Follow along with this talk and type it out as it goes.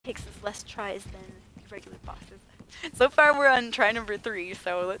takes us less tries than regular bosses. So far we're on try number 3,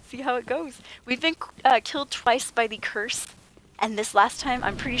 so let's see how it goes. We've been killed twice by the curse, and this last time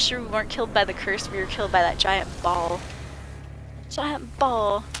I'm pretty sure we weren't killed by the curse, we were killed by that giant ball. Giant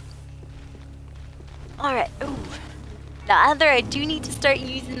ball. Alright, ooh. Now either I do need to start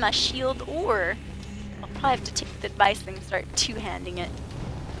using my shield, or I'll probably have to take the advice and start two-handing it.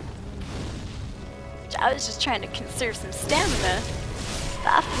 I was just trying to conserve some stamina.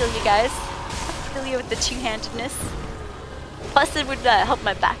 But I feel you guys. I feel you with the two-handedness. Plus it would help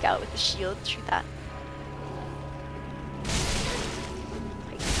my back out with the shield. True that.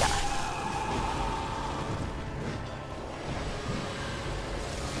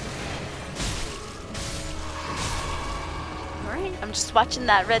 Alright, I'm just watching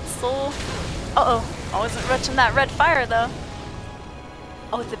that red soul. Uh-oh, I wasn't watching that red fire though.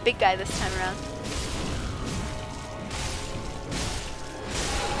 Oh, it's a big guy this time around.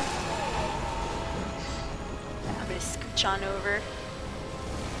 I'm gonna scooch on over.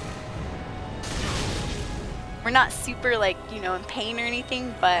 We're not super, like, you know, in pain or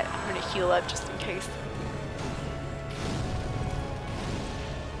anything, but I'm gonna heal up just in case.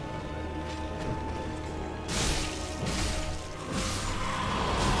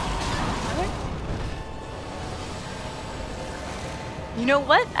 You know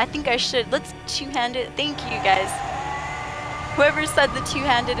what? I think I should. Let's two-hand it. Thank you, guys. Whoever said the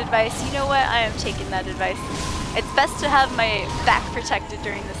two-handed advice, you know what? I am taking that advice. It's best to have my back protected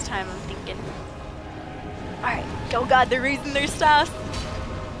during this time, I'm thinking. Alright. Oh god, they're raising their staffs.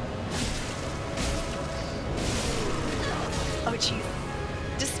 Oh jeez.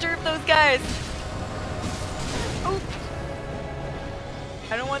 Disturb those guys. Oh.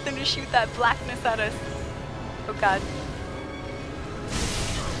 I don't want them to shoot that blackness at us. Oh god.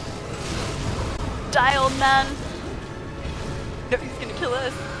 Die, old man. No, he's gonna kill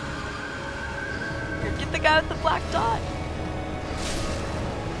us. Here, get the guy with the black dot.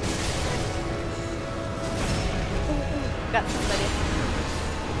 Ooh, got somebody.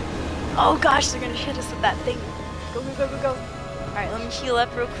 Oh gosh, they're gonna hit us with that thing. Go, go, go, go, go. Alright, let me heal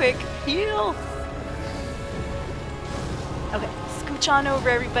up real quick. Heal! Okay, scooch on over,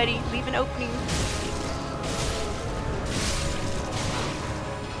 everybody. Leave an opening.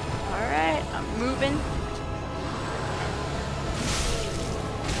 Alright, I'm moving.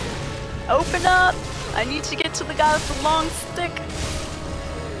 Open up! I need to get to the guy with the long stick.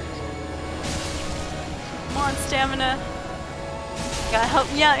 Come on, stamina. Gotta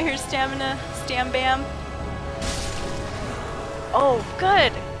help me out here, stamina. Stam bam. Oh,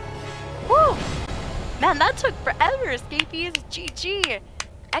 good. Woo! Man, that took forever. Escapees, GG.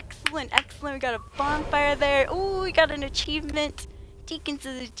 Excellent, excellent. We got a bonfire there. Oh, we got an achievement. Deacons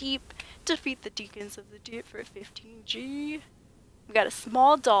of the Deep. Defeat the Deacons of the Deep for 15G. We got a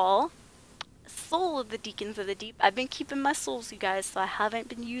small doll. Soul of the Deacons of the Deep. I've been keeping my souls, you guys, so I haven't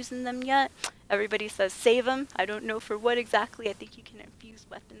been using them yet. Everybody says save them. I don't know for what exactly. I think you can infuse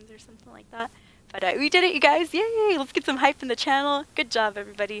weapons or something like that. But we did it, you guys. Yay! Let's get some hype in the channel. Good job,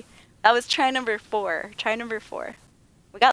 everybody. That was try number 4. Try number 4.